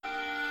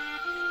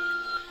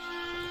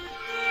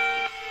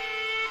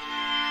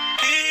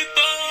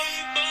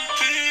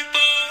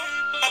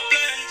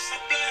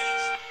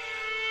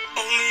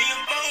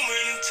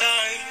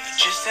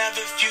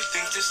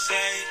to say.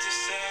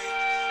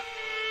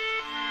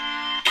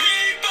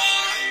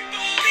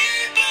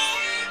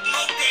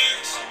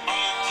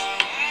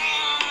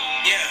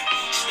 Yeah,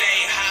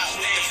 stay hot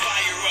with the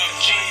fire of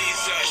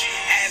Jesus.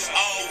 As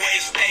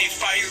always, stay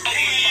fiery.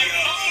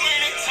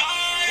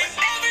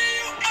 Whatever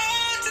you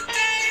are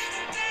today.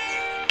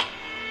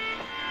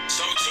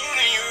 So tune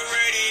in your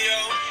radio.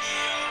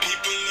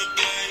 People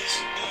ablaze.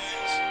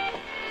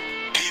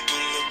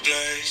 People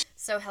ablaze.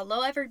 So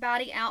hello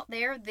everybody out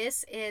there.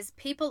 This is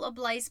People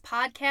Ablaze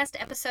podcast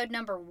episode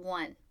number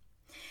 1.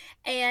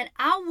 And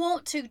I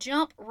want to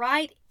jump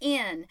right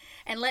in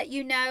and let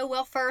you know,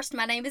 well, first,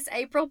 my name is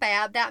April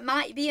Babb. That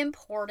might be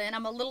important.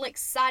 I'm a little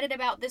excited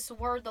about this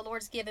word the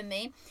Lord's given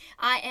me.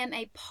 I am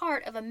a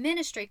part of a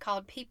ministry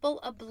called People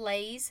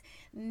Ablaze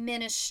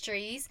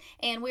Ministries,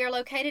 and we are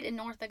located in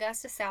North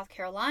Augusta, South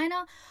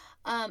Carolina.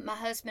 My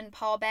husband,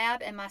 Paul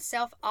Babb, and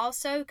myself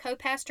also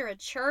co-pastor a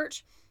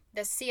church,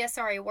 the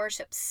CSRA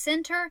Worship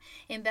Center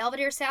in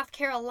Belvidere, South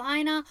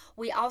Carolina.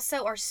 We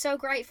also are so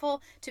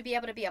grateful to be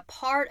able to be a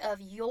part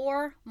of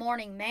Your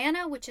Morning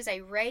Manna, which is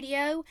a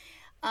radio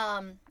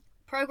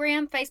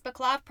program, Facebook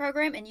Live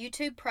program, and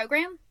YouTube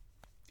program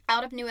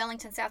out of New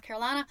Ellington, South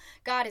Carolina.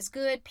 God is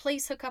good.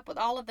 Please hook up with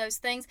all of those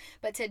things.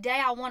 But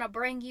today I want to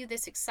bring you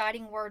this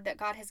exciting word that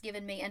God has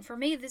given me. And for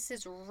me, this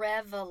is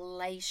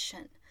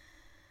revelation.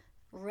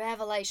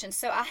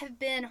 So I have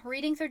been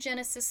reading through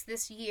Genesis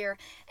this year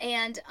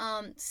and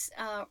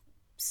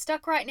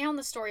stuck right now in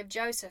the story of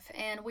Joseph,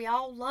 and we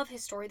all love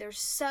his story. There's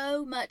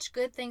so much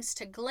good things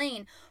to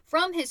glean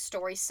from his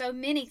story, so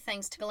many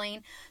things to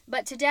glean.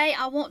 But today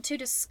I want to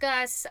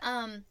discuss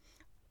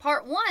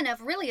part 1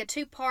 of really a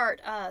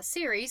 2-part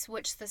series,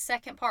 which the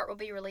second part will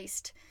be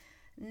released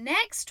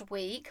next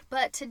week.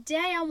 But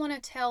today I want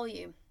to tell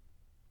you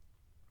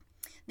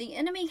the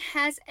enemy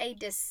has a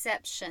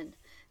deception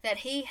that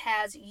he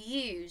has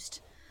used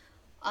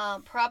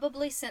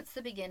probably since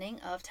the beginning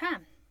of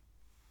time,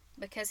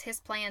 because his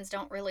plans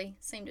don't really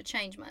seem to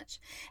change much.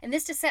 And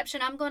this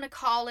deception, I'm going to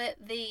call it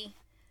the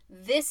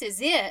 "this is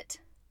it"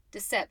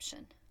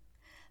 deception.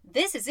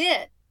 This is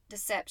it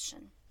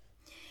deception.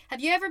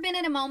 Have you ever been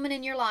in a moment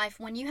in your life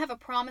when you have a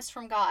promise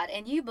from God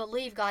and you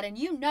believe God and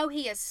you know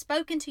He has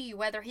spoken to you,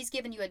 whether He's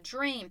given you a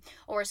dream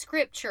or a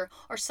scripture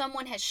or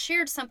someone has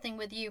shared something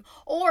with you,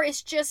 or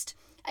it's just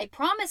a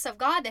promise of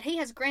God that He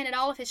has granted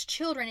all of His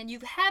children, and you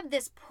have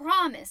this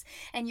promise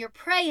and you're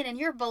praying and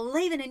you're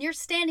believing and you're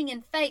standing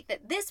in faith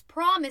that this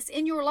promise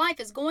in your life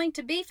is going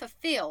to be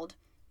fulfilled.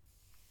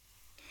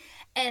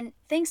 And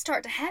things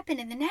start to happen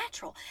in the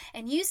natural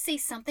and you see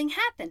something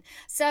happen.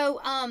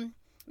 So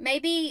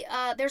maybe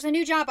there's a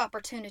new job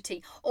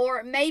opportunity,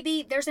 or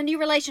maybe there's a new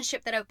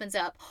relationship that opens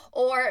up,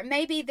 or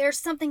maybe there's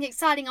something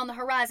exciting on the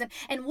horizon.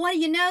 And what do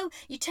you know?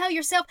 You tell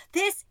yourself,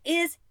 this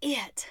is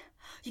it.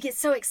 You get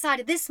so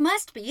excited. This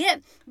must be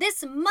it.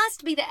 This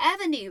must be the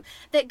avenue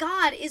that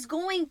God is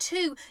going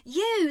to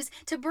use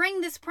to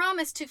bring this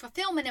promise to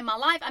fulfillment in my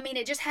life. I mean,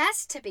 it just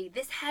has to be.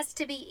 This has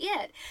to be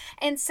it.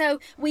 And so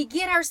we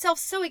get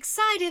ourselves so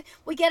excited.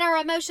 We get our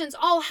emotions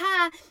all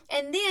high.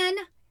 And then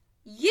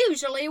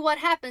usually what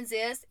happens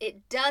is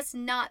it does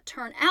not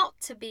turn out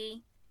to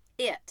be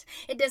it.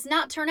 It does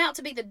not turn out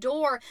to be the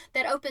door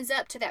that opens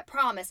up to that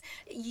promise.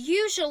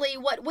 Usually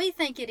what we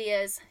think it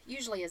is,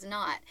 usually is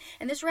not.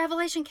 And this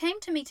revelation came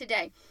to me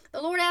today.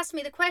 The Lord asked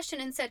me the question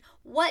and said,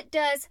 what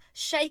does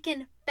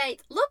shaken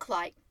faith look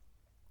like?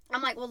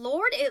 I'm like, well,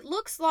 Lord, it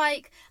looks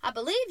like I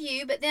believe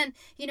you, but then,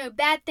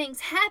 bad things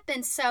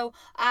happen. So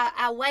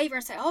I waver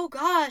and say, oh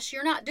gosh,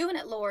 you're not doing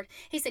it, Lord.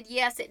 He said,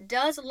 yes, it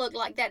does look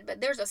like that, but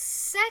there's a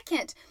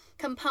second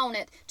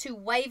component to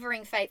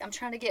wavering faith.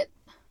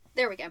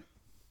 There we go.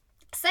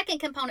 Second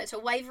component to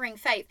wavering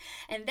faith,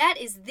 and that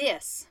is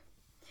this.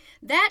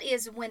 That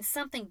is when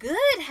something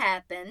good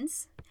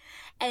happens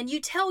and you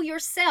tell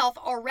yourself,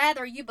 or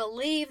rather you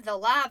believe the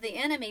lie of the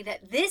enemy,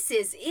 that this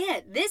is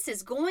it. This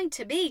is going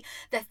to be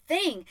the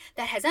thing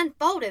that has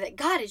unfolded that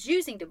God is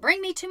using to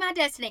bring me to my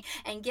destiny.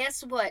 And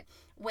guess what?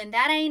 When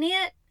that ain't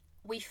it,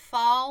 we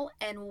fall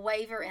and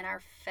waver in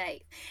our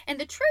faith. And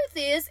the truth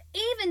is,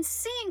 even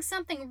seeing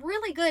something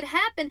really good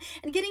happen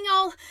and getting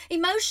all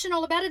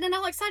emotional about it and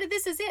all excited,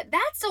 this is it,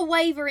 that's a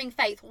wavering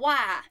faith.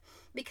 Why?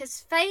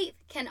 Because true faith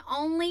can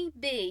only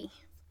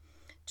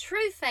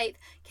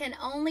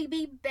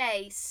be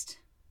based,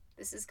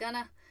 this is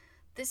gonna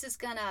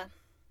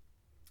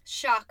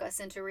shock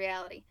us into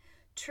reality.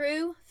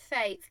 True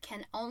faith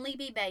can only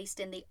be based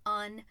in the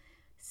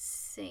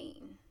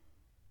unseen.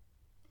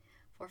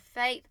 For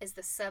faith is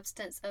the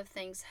substance of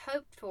things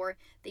hoped for,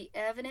 the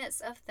evidence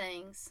of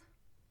things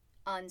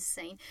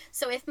unseen.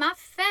 So if my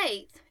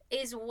faith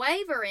is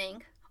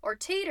wavering or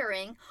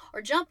teetering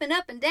or jumping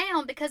up and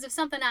down because of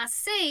something I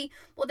see,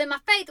 well, then my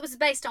faith was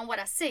based on what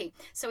I see.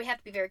 So we have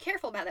to be very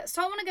careful about that.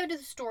 So I want to go to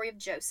the story of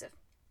Joseph.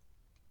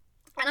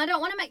 And I don't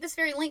want to make this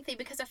very lengthy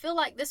because I feel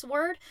like this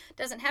word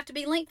doesn't have to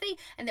be lengthy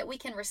and that we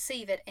can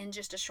receive it in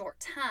just a short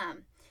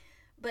time.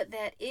 but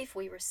that if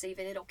we receive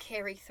it, it'll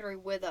carry through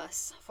with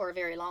us for a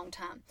very long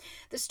time.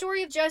 The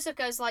story of Joseph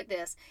goes like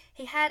this.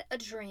 He had a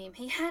dream.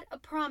 He had a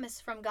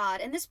promise from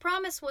God, and this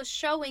promise was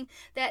showing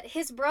that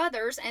his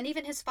brothers and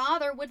even his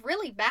father would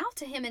really bow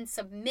to him in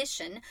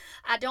submission.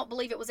 I don't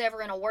believe it was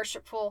ever in a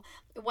worshipful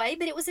way,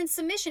 but it was in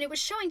submission. It was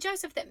showing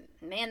Joseph that,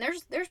 man,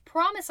 there's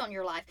promise on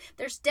your life.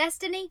 There's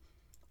destiny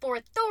for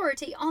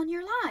authority on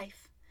your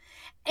life.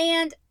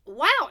 And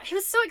wow, he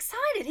was so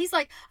excited. He's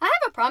like, I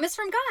have a promise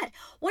from God.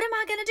 What am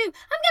I going to do? I'm going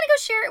to go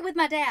share it with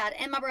my dad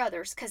and my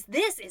brothers, because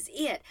this is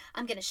it.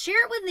 I'm going to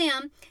share it with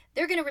them.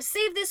 They're going to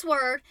receive this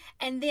word,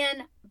 and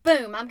then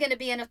boom, I'm going to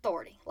be an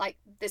authority. Like,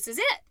 this is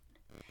it.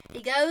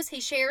 He goes, he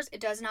shares.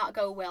 It does not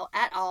go well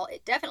at all.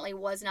 It definitely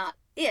was not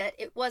it.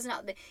 It was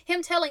not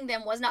him telling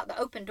them was not the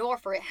open door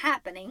for it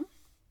happening.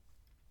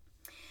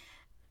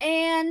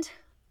 And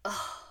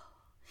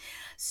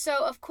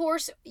so, of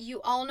course,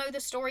 you all know the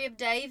story of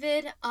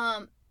David,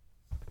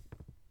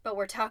 but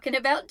we're talking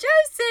about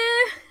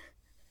Joseph.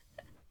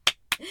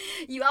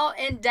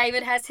 And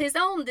David has his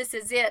own, this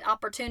is it,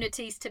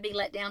 opportunities to be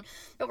let down.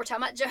 But we're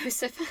talking about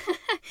Joseph.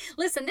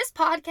 Listen, this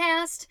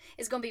podcast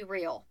is going to be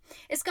real.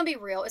 It's going to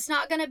be real. It's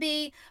not going to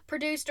be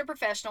produced or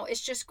professional.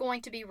 It's just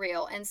going to be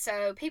real. And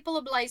so, people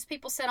ablaze,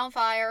 people set on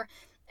fire.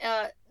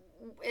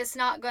 It's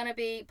not going to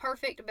be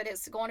perfect, but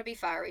it's going to be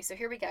fiery. So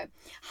here we go.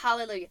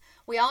 Hallelujah.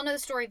 We all know the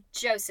story of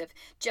Joseph.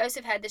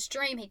 Joseph had this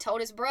dream. He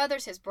told his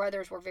brothers. His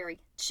brothers were very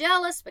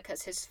jealous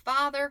because his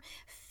father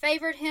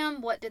favored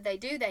him. What did they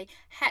do? They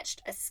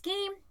hatched a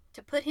scheme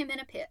to put him in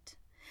a pit.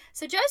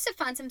 So Joseph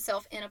finds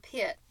himself in a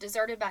pit,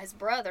 deserted by his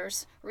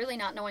brothers, really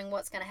not knowing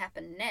what's going to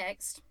happen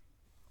next.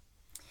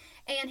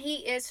 And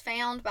he is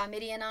found by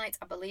Midianites,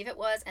 I believe it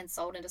was, and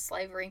sold into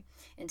slavery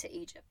into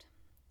Egypt.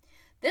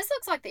 This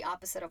looks like the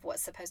opposite of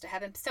what's supposed to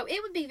happen. So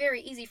it would be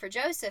very easy for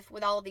Joseph,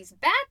 with all of these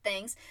bad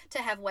things,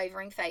 to have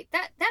wavering faith.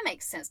 That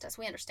makes sense to us.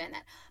 We understand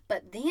that.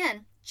 But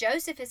then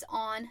Joseph is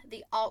on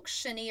the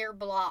auctioneer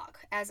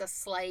block as a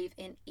slave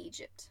in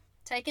Egypt,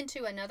 taken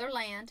to another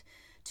land,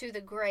 to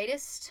the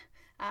greatest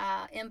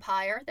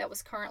empire that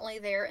was currently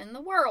there in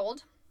the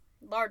world,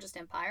 largest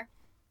empire.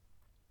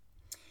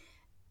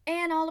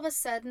 And all of a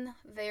sudden,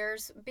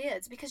 there's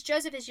bids, because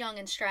Joseph is young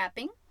and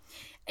strapping,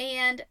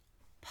 and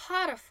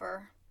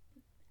Potiphar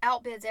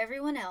outbids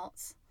everyone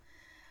else,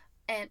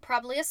 and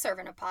probably a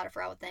servant of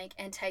Potiphar, I would think,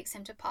 and takes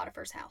him to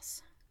Potiphar's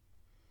house.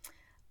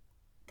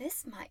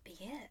 This might be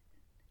it.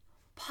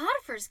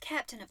 Potiphar's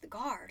captain of the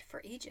guard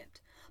for Egypt.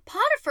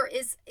 Potiphar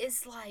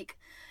is like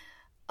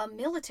a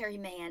military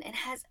man and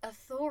has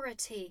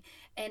authority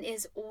and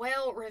is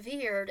well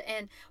revered,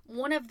 and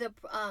one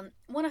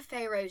of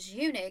Pharaoh's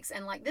eunuchs,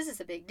 and like, this is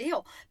a big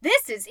deal.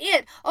 This is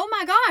it. Oh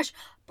my gosh,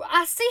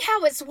 I see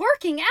how it's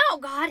working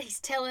out, God. He's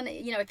telling,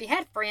 if he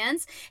had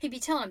friends, he'd be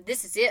telling them,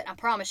 this is it. I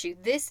promise you,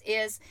 this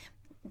is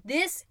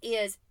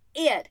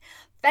it.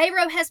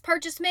 Pharaoh has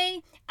purchased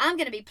me. I'm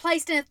going to be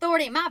placed in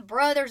authority. My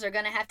brothers are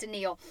going to have to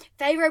kneel.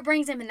 Pharaoh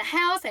brings him in the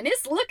house, and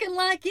it's looking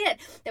like it.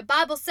 The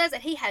Bible says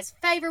that he has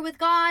favor with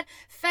God.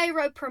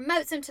 Pharaoh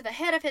promotes him to the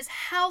head of his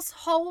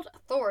household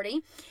authority,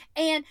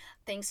 and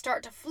things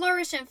start to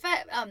flourish in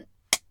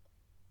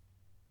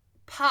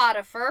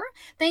Potiphar.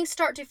 Things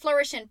start to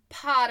flourish in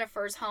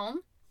Potiphar's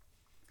home,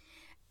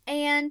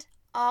 and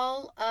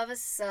all of a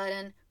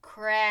sudden,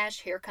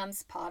 crash, here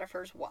comes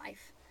Potiphar's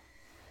wife.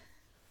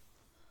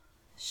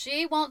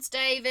 She wants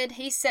David.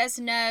 He says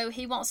no.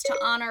 He wants to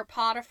honor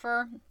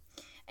Potiphar,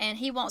 and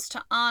he wants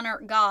to honor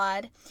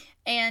God.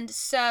 And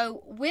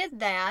so with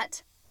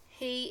that,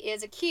 he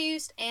is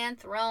accused and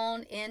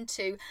thrown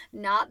into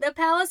not the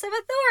palace of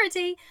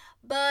authority,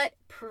 but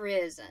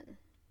prison.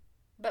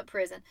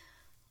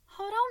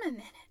 Hold on a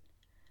minute.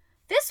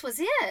 This was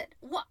it.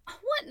 What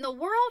in the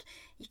world?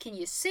 Can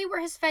you see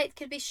where his faith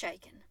could be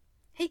shaken?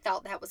 He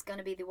thought that was going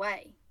to be the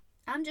way.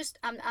 I'm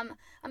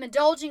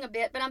indulging a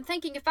bit, but I'm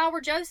thinking, if I were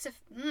Joseph,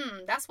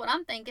 that's what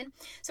I'm thinking.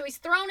 So he's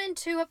thrown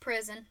into a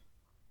prison,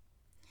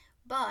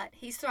 but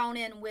he's thrown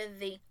in with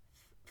the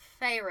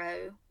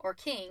Pharaoh or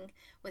king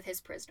with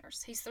his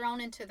prisoners. He's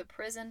thrown into the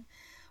prison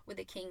with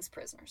the king's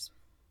prisoners.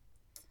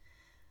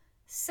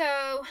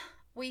 So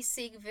we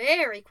see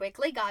very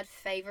quickly God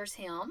favors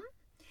him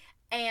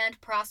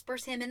and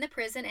prospers him in the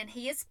prison, and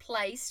he is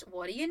placed,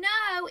 what do you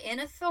know, in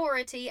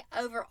authority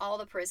over all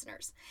the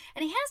prisoners.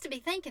 And he has to be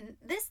thinking,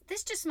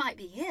 this just might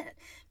be it.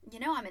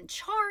 I'm in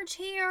charge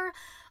here.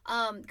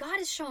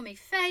 God is showing me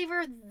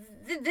favor.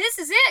 This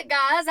is it,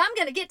 guys. I'm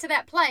going to get to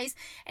that place.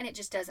 And it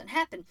just doesn't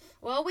happen.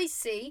 Well, we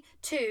see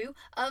 2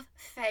 of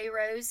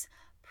Pharaoh's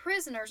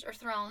prisoners are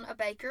thrown, a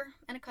baker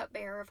and a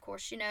cupbearer. Of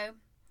course,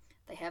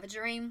 they have a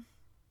dream,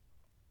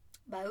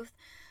 both.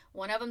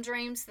 One of them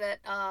dreams that,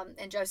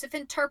 and Joseph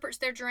interprets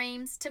their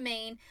dreams to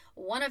mean,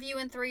 one of you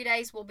in 3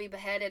 days will be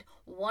beheaded.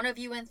 One of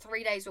you in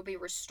 3 days will be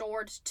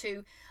restored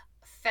to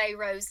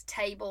Pharaoh's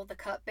table, the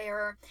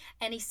cupbearer,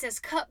 and he says,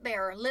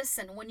 "Cupbearer,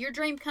 listen, when your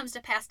dream comes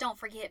to pass, don't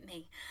forget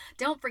me.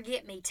 Don't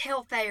forget me.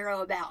 Tell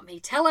Pharaoh about me.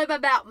 Tell him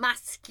about my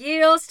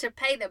skills to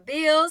pay the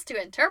bills,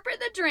 to interpret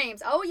the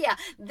dreams. Oh, yeah,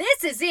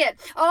 this is it.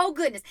 Oh,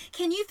 goodness.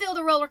 Can you feel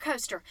the roller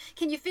coaster?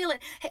 Can you feel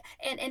it?"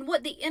 And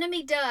what the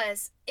enemy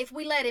does, if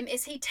we let him,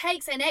 is he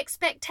takes an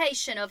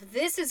expectation of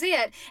this is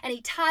it, and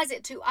he ties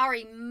it to our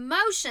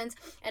emotions,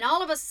 and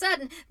all of a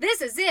sudden,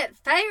 this is it.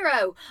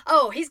 Pharaoh.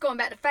 Oh, he's going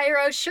back to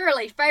Pharaoh.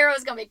 Surely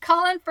Pharaoh's going to be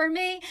calling for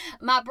me.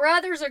 My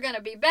brothers are going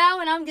to be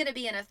bowing. I'm going to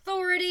be in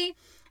authority.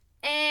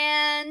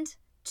 And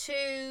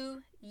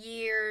 2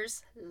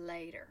 years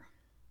later,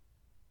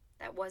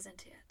 that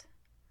wasn't it.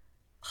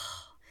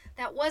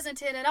 That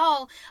wasn't it at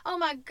all. Oh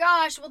my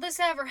gosh, will this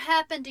ever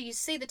happen? Do you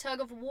see the tug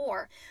of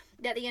war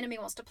that the enemy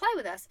wants to play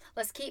with us?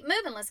 Let's keep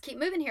moving. Let's keep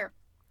moving here.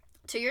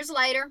 2 years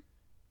later,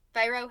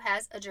 Pharaoh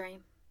has a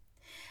dream.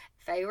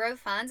 Pharaoh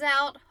finds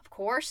out, of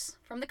course,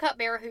 from the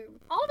cupbearer, who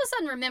all of a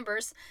sudden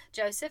remembers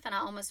Joseph, and I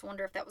almost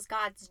wonder if that was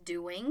God's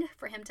doing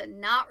for him to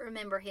not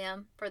remember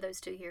him for those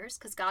 2 years,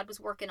 because God was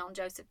working on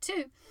Joseph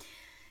too.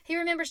 He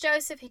remembers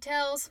Joseph. He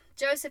tells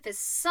Joseph is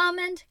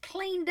summoned,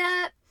 cleaned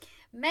up,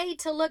 made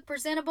to look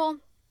presentable,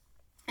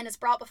 and is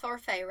brought before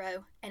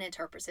Pharaoh and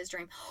interprets his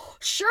dream.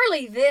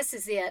 Surely this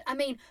is it. I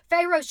mean,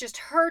 Pharaoh's just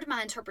heard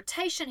my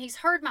interpretation. He's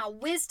heard my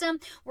wisdom.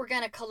 We're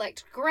going to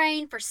collect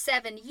grain for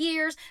 7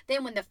 years.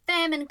 Then when the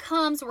famine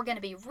comes, we're going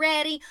to be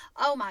ready.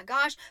 Oh my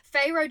gosh,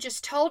 Pharaoh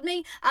just told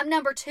me I'm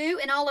number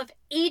 2 in all of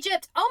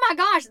Egypt. Oh my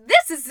gosh,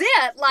 this is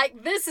it.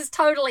 Like, this is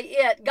totally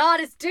it. God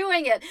is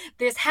doing it.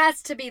 This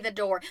has to be the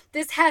door.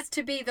 This has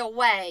to be the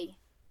way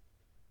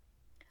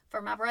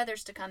for my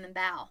brothers to come and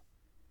bow.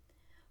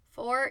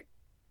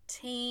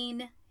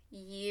 14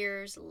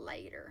 years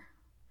later,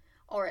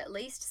 or at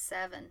least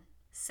seven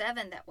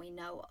that we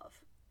know of.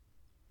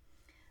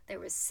 There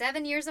was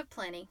 7 years of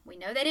plenty. We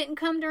know they didn't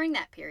come during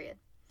that period.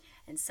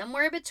 And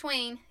somewhere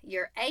between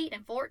year 8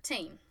 and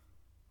 14,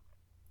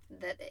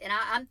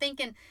 I'm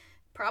thinking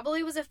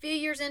probably was a few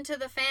years into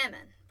the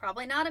famine.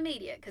 Probably not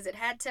immediate, because it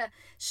had to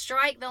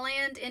strike the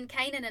land in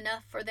Canaan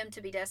enough for them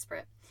to be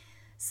desperate.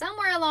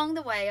 Somewhere along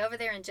the way, over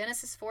there in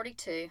Genesis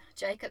 42,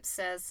 Jacob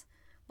says,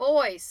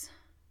 "Boys,"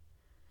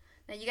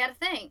 now you got to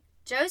think,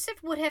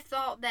 Joseph would have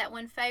thought that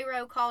when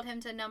Pharaoh called him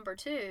to number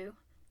 2,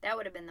 that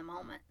would have been the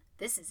moment.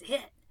 This is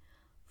it.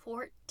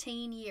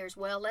 14 years.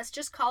 Well, let's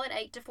just call it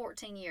 8 to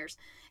 14 years.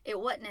 It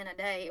wasn't in a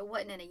day. It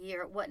wasn't in a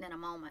year. It wasn't in a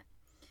moment.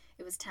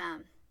 It was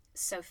time.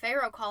 So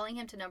Pharaoh calling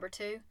him to number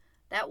 2,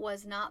 that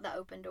was not the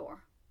open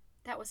door.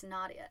 That was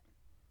not it.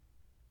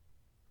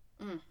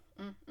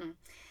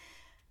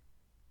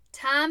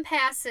 Time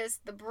passes,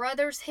 the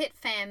brothers hit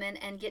famine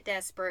and get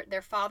desperate.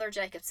 Their father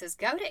Jacob says,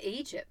 "Go to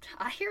Egypt.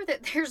 I hear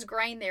that there's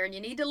grain there," and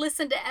you need to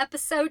listen to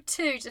episode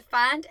 2 to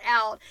find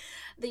out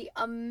the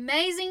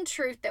amazing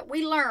truth that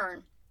we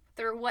learn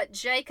through what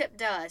Jacob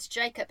does.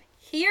 Jacob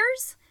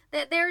hears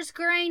that there's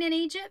grain in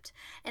Egypt,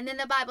 and then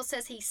the Bible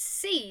says he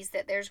sees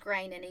that there's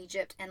grain in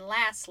Egypt, and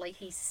lastly,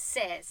 he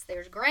says,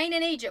 "There's grain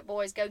in Egypt,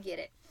 boys, go get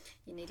it."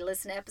 You need to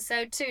listen to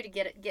episode 2 to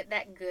get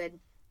that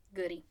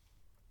goodie.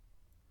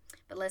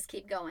 But let's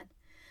keep going.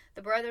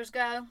 The brothers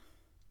go,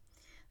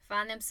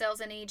 find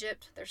themselves in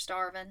Egypt. They're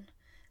starving.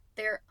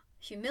 They're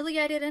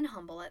humiliated and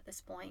humble at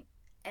this point.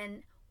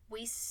 And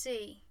we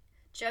see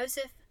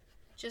Joseph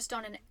just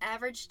on an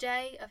average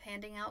day of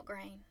handing out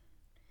grain.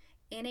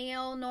 Any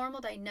old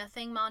normal day,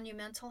 nothing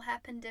monumental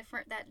happened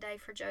different that day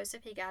for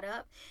Joseph. He got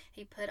up,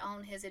 he put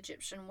on his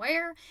Egyptian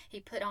wear,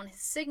 he put on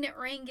his signet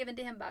ring given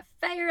to him by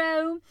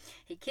Pharaoh,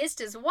 he kissed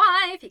his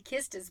wife, he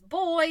kissed his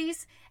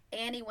boys,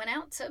 and he went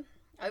out to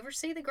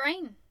oversee the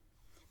grain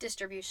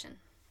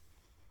distribution.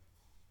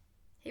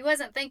 He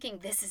wasn't thinking,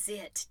 this is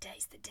it,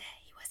 today's the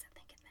day. He wasn't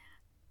thinking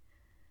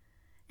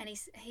that. And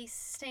he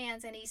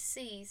stands and he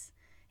sees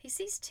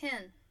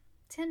 10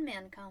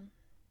 men come.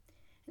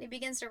 And he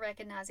begins to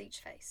recognize each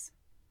face.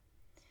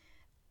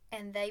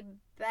 And they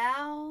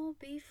bow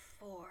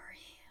before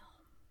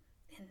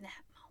him in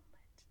that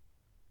moment.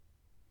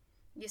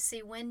 You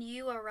see, when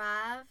you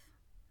arrive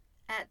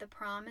at the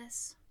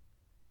promise,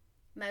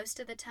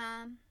 most of the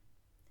time,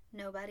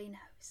 nobody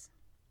knows.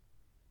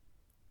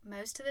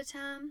 Most of the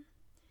time,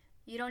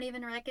 you don't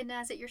even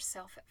recognize it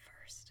yourself at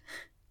first.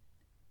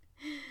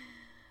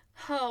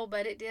 Oh,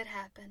 but it did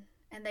happen,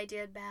 and they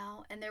did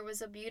bow, and there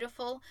was a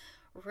beautiful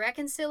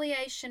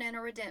reconciliation and a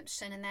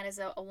redemption, and that is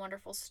a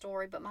wonderful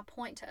story. But my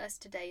point to us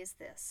today is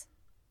this: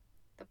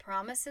 the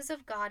promises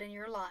of God in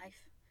your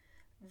life,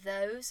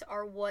 those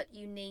are what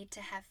you need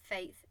to have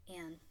faith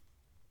in.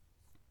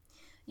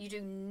 You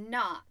do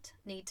not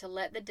need to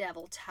let the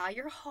devil tie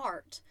your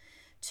heart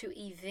to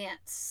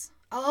events.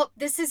 Oh,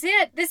 this is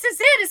it. This is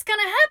it. It's going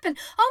to happen.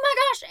 Oh my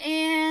gosh.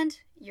 And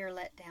you're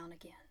let down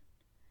again.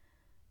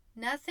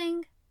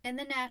 Nothing in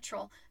the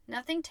natural,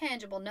 nothing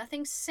tangible,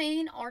 nothing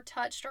seen or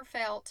touched or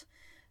felt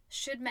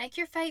should make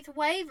your faith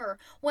waver,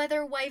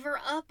 whether waver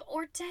up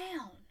or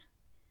down.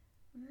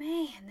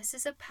 Man, this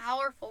is a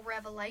powerful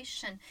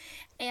revelation.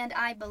 And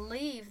I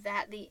believe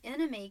that the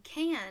enemy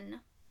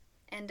can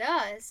and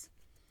does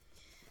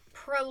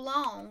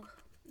prolong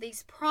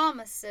these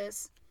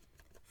promises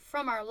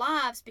from our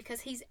lives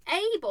because He's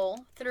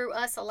able, through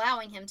us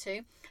allowing Him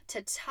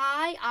to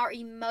tie our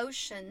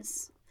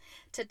emotions,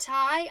 to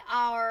tie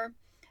our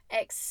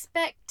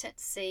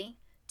expectancy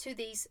to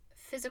these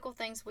physical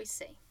things we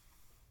see.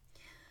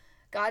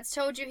 God's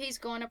told you He's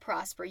going to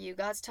prosper you.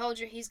 God's told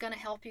you He's going to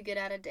help you get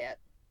out of debt.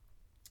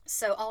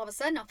 So all of a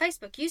sudden on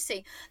Facebook, you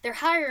see they're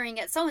hiring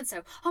at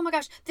so-and-so. Oh my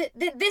gosh,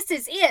 this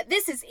is it.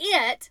 This is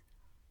it.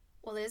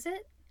 Well, is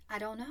it? I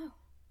don't know.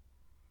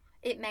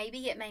 It may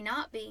be, it may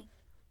not be.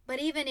 But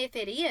even if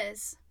it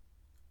is,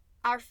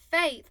 our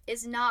faith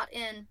is not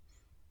in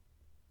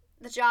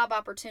the job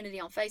opportunity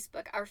on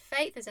Facebook. Our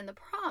faith is in the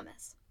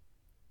promise.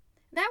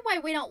 That way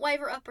we don't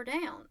waver up or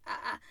down.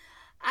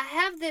 I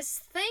have this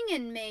thing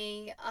in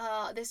me,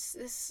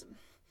 this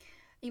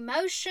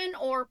emotion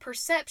or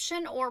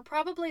perception, or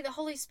probably the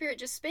Holy Spirit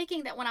just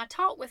speaking, that when I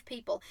talk with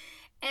people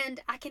and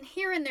I can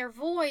hear in their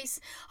voice,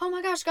 oh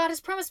my gosh, God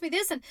has promised me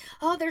this, and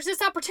oh, there's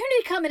this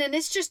opportunity coming, and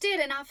it's just it,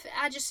 and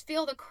I just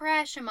feel the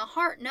crash in my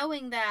heart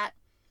knowing that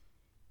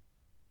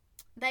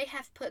they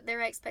have put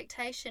their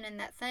expectation in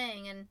that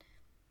thing. And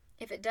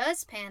if it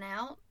does pan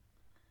out,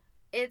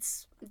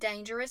 it's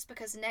dangerous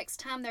because next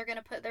time they're going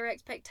to put their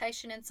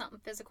expectation in something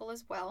physical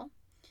as well.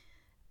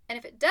 And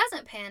if it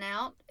doesn't pan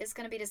out, it's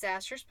going to be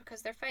disastrous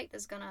because their faith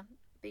is going to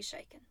be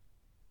shaken.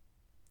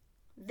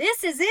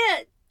 This is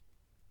it.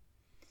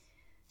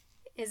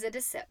 Is a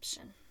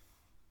deception.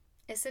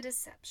 It's a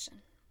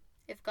deception.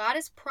 If God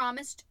has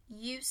promised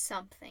you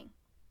something,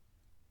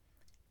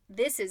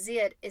 this is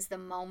it, is the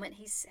moment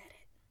He said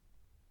it.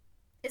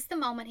 It's the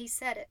moment He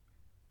said it.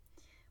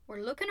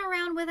 We're looking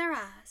around with our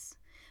eyes.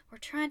 We're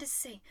trying to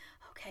see,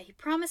 okay, He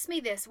promised me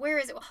this. Where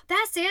is it? Well,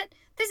 that's it.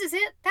 This is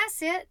it.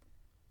 That's it.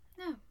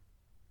 No.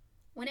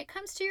 When it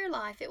comes to your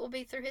life, it will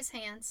be through His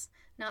hands,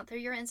 not through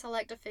your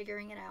intellect of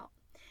figuring it out.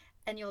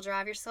 And you'll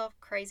drive yourself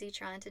crazy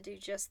trying to do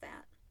just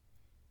that.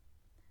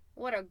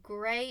 What a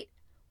great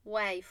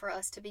way for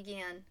us to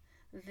begin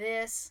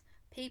this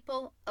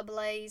People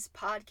Ablaze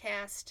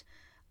podcast,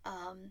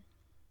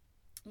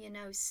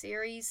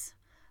 series.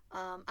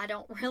 I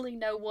don't really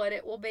know what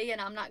it will be, and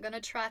I'm not going to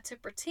try to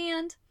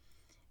pretend.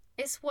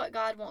 It's what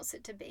God wants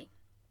it to be.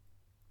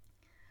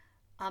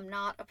 I'm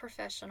not a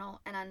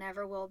professional, and I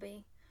never will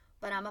be,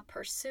 but I'm a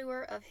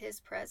pursuer of His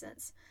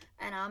presence,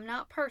 and I'm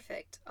not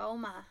perfect, oh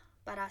my,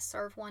 but I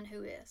serve one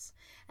who is.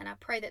 And I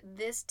pray that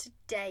this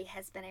today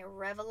has been a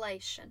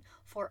revelation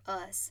for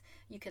us.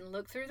 You can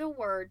look through the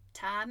Word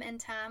time and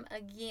time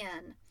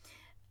again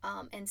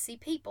and see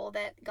people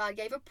that God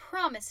gave a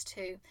promise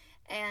to,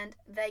 and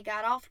they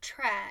got off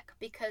track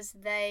because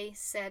they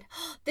said,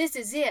 oh, this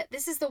is it.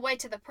 This is the way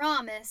to the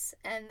promise.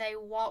 And they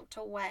walked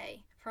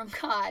away from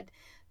God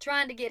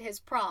trying to get His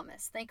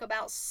promise. Think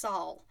about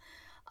Saul.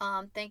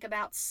 Think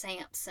about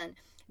Samson.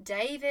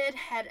 David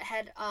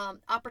had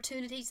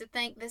opportunities to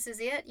think this is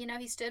it.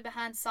 He stood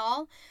behind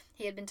Saul.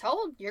 He had been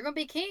told, you're going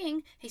to be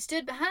king. He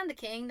stood behind the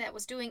king that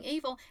was doing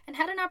evil and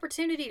had an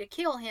opportunity to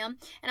kill him.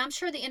 And I'm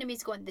sure the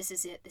enemy's going, this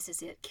is it. This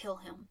is it. Kill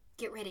him.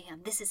 Get rid of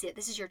him. This is it.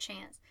 This is your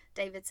chance.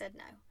 David said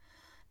no.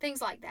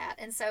 Things like that.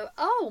 And so,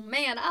 oh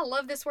man, I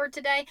love this word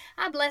today.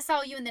 I bless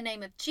all you in the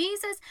name of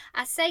Jesus.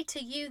 I say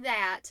to you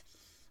that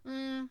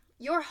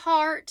your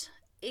heart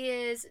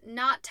is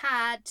not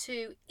tied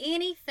to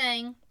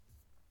anything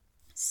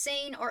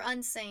seen or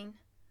unseen,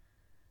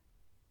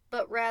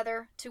 but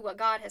rather to what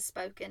God has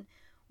spoken,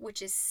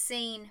 which is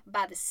seen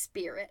by the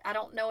Spirit. I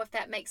don't know if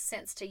that makes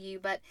sense to you,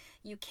 but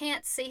you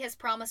can't see His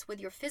promise with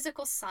your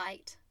physical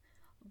sight,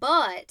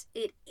 but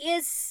it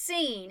is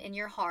seen in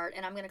your heart.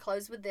 And I'm going to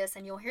close with this,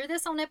 and you'll hear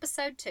this on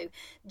episode 2.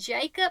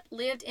 Jacob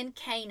lived in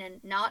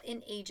Canaan, not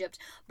in Egypt,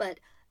 but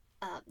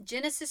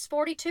Genesis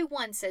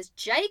 42:1 says,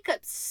 Jacob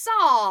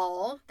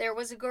saw there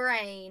was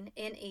grain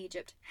in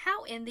Egypt.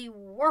 How in the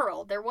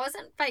world? There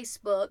wasn't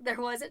Facebook. There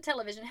wasn't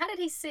television. How did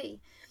he see?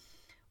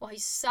 Well, he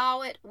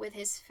saw it with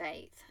his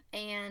faith.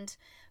 And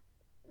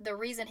the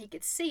reason he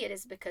could see it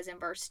is because in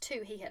verse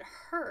 2, he had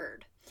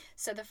heard.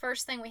 So the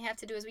first thing we have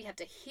to do is we have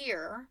to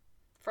hear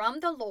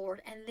from the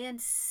Lord and then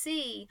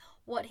see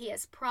what He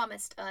has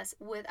promised us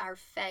with our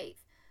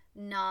faith,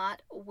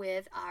 not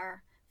with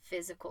our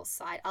physical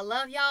sight. I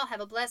love y'all. Have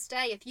a blessed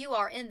day. If you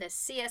are in the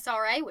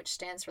CSRA, which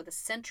stands for the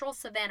Central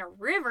Savannah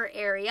River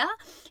area,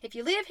 if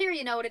you live here,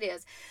 you know what it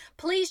is.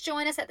 Please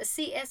join us at the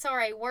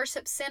CSRA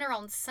Worship Center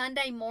on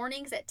Sunday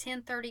mornings at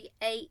 10:30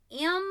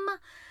 a.m.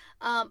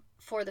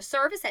 For the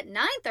service, at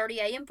 9:30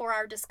 a.m. for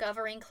our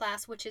Discovering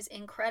class, which is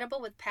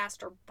incredible, with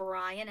Pastor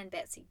Brian and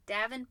Betsy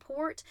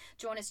Davenport.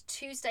 Join us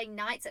Tuesday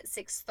nights at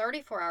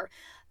 6:30 for our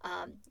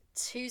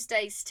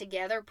Tuesdays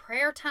Together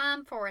prayer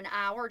time for an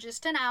hour,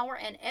 just an hour.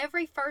 And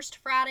every first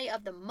Friday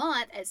of the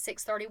month at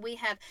 6:30 we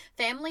have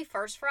Family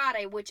First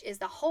Friday, which is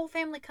the whole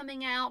family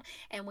coming out,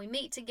 and we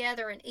meet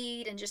together and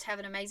eat and just have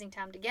an amazing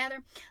time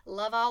together.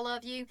 Love all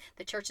of you.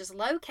 The church is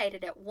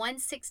located at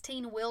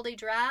 116 Wildy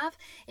Drive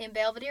in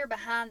Belvedere,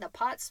 behind the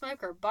Pot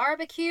Smoker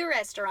Barbecue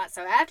Restaurant.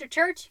 So after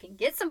church you can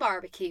get some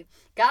barbecue.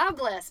 God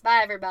bless. Bye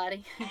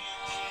everybody.